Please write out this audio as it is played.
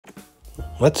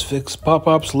Let's fix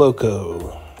Pop-Pop's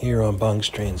Loco here on Bong's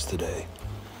Trains today.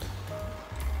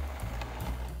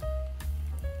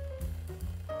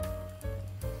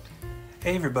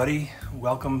 Hey everybody,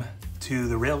 welcome to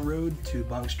the railroad, to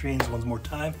Bong's Trains once more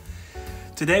time.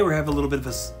 Today we're having a little bit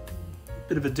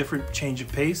of a different change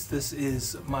of pace. This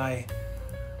is my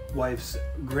wife's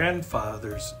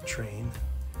grandfather's train.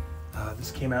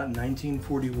 This came out in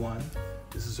 1941.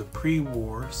 This is a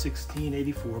Prewar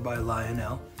 1684 by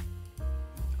Lionel.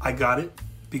 I got it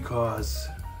because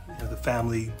the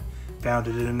family found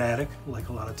it in an attic, like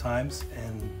a lot of times,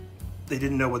 and they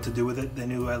didn't know what to do with it. They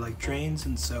knew I liked trains,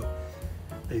 and so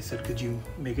they said, could you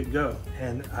make it go?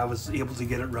 And I was able to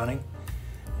get it running,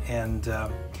 and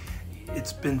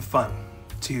it's been fun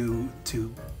to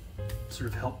sort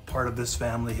of help part of this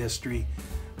family history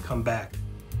come back.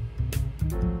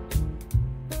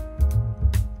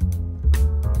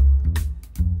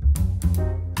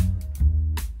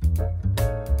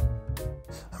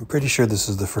 I'm pretty sure this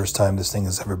is the first time this thing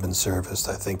has ever been serviced.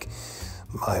 I think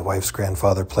my wife's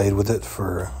grandfather played with it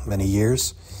for many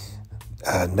years,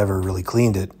 never really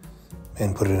cleaned it,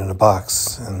 and put it in a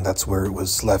box, and that's where it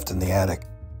was left in the attic.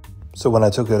 So when I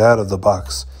took it out of the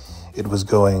box, it was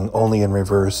going only in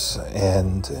reverse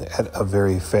and at a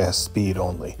very fast speed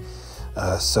only.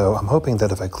 So I'm hoping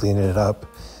that if I clean it up,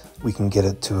 we can get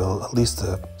it to at least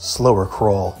a slower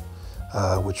crawl,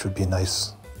 which would be a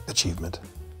nice achievement.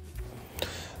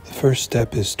 The first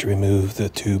step is to remove the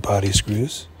two body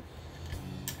screws.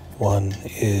 One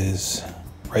is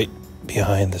right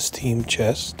behind the steam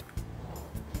chest,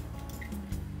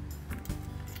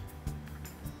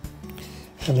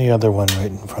 and the other one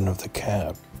right in front of the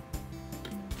cab.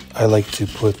 I like to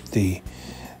put the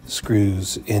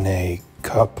screws in a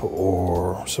cup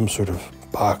or some sort of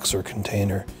box or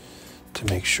container to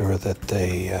make sure that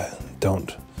they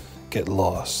don't get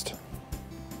lost.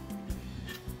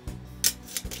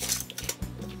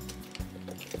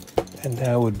 And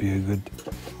now would be a good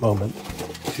moment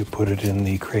to put it in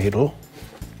the cradle.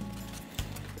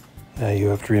 Now you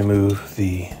have to remove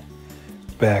the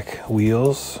back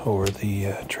wheels or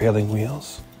the trailing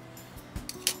wheels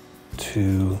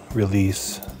to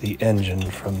release the engine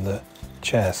from the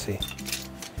chassis.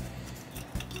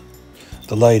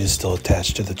 The light is still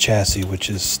attached to the chassis, which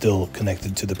is still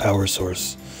connected to the power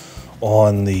source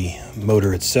on the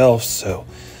motor itself, so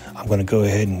I'm going to go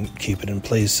ahead and keep it in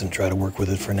place and try to work with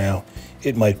it for now.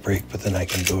 It might break, but then I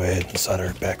can go ahead and solder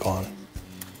it back on.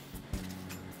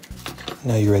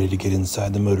 Now you're ready to get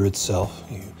inside the motor itself.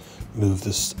 You remove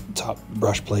this top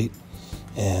brush plate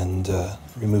and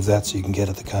remove that so you can get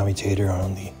at the commutator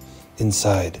on the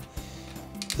inside.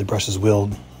 The brushes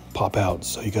will pop out,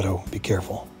 so you got to be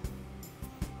careful.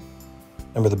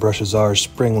 Remember, the brushes are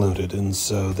spring-loaded, and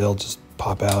so they'll just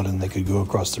pop out and they could go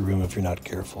across the room if you're not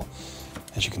careful.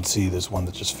 As you can see, there's one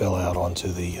that just fell out onto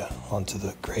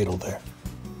the cradle there.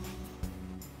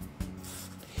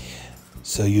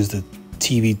 So use the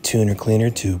TV tuner cleaner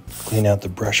to clean out the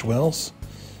brush wells,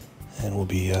 and we'll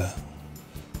be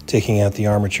taking out the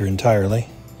armature entirely.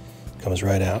 It comes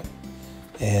right out,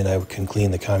 and I can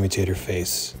clean the commutator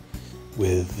face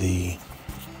with the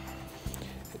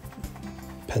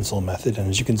pencil method, and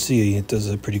as you can see, it does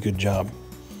a pretty good job.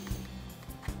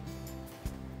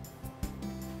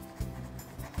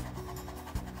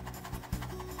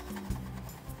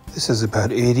 This is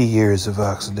about 80 years of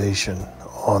oxidation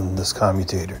on this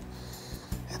commutator.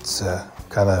 It's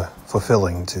kind of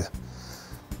fulfilling to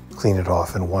clean it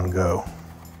off in one go.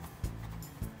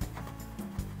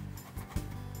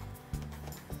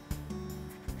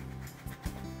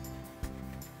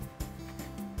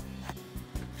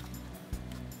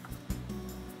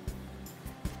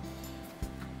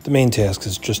 The main task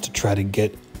is just to try to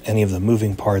get any of the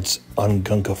moving parts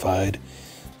ungunkified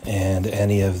and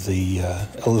any of the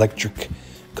electric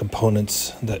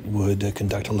components that would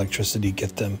conduct electricity,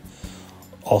 get them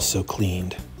also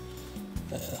cleaned.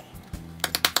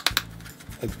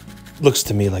 It looks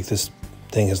to me like this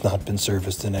thing has not been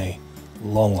serviced in a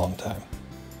long time,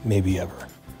 maybe ever.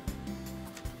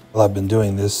 While I've been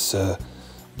doing this,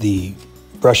 the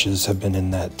brushes have been in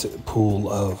that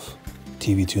pool of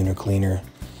TV tuner cleaner.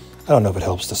 I don't know if it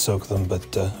helps to soak them,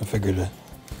 but I figured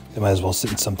they might as well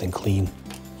sit in something clean.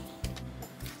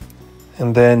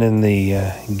 And then in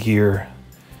the gear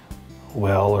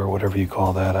well, or whatever you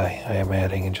call that, I am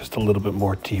adding in just a little bit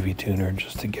more TV tuner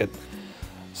just to get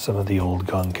some of the old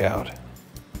gunk out.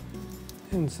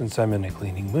 And since I'm in a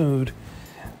cleaning mood,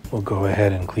 we'll go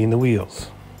ahead and clean the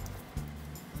wheels.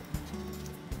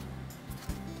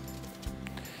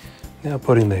 Now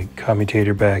putting the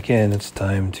commutator back in, it's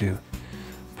time to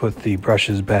put the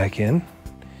brushes back in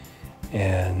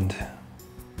and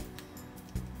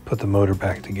put the motor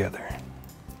back together.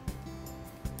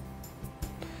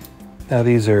 Now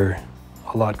these are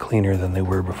a lot cleaner than they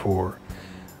were before.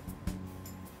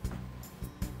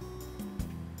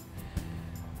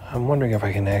 I'm wondering if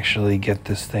I can actually get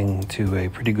this thing to a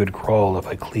pretty good crawl if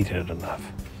I cleat it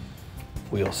enough.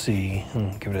 We'll see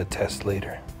and give it a test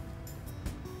later.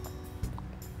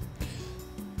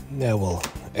 Now we'll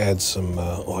add some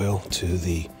oil to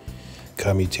the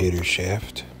commutator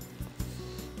shaft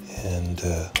and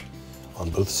on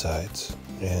both sides,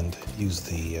 and use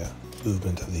the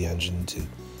movement of the engine to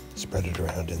spread it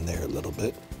around in there a little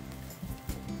bit.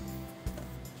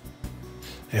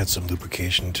 Add some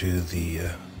lubrication to the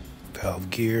valve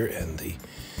gear and the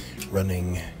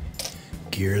running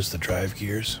gears, the drive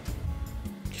gears.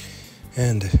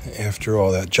 And after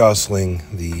all that jostling,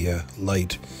 the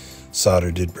light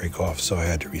solder did break off, so I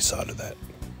had to resolder that.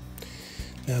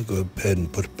 Now go ahead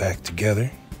and put it back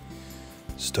together,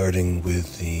 starting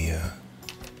with the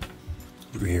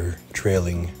rear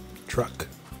trailing truck.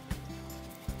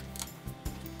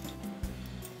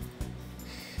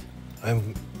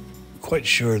 I'm quite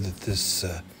sure that this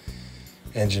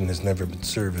engine has never been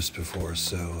serviced before,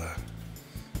 so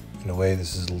in a way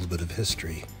this is a little bit of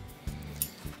history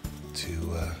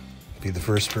to be the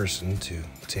first person to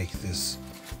take this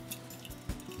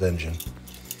engine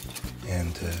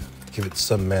and give it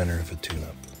some manner of a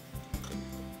tune-up.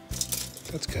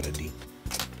 That's kind of neat.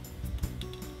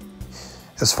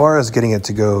 As far as getting it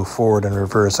to go forward and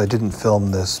reverse, I didn't film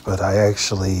this, but I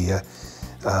actually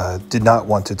did not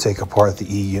want to take apart the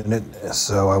E unit,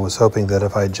 so I was hoping that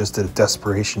if I just did a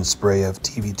desperation spray of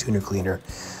TV tuner cleaner,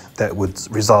 that would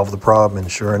resolve the problem,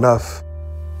 and sure enough,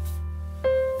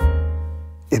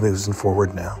 it moves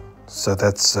forward now. So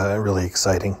that's really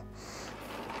exciting.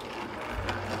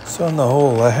 So on the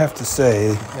whole, I have to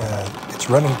say, it's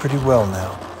running pretty well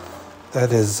now.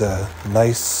 That is a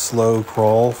nice slow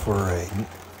crawl for an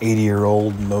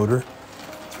 80-year-old motor,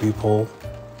 3-pole,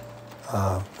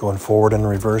 going forward and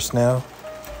reverse now.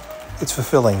 It's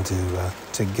fulfilling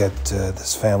to get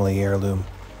this family heirloom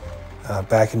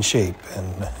back in shape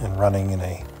and running in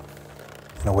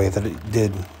a way that it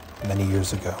did many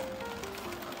years ago.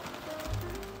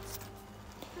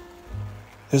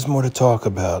 There's more to talk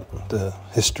about, the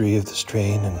history of this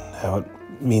train and how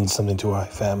it means something to our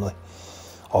family.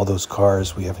 All those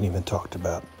cars we haven't even talked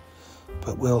about.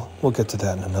 But we'll get to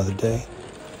that in another day.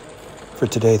 For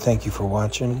today, thank you for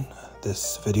watching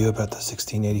this video about the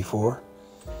 1684.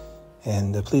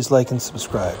 And please like and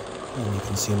subscribe, and you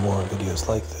can see more videos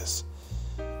like this.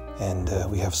 And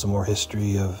we have some more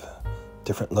history of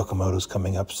different locomotives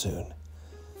coming up soon.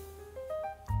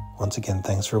 Once again,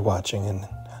 thanks for watching, and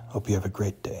hope you have a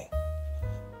great day.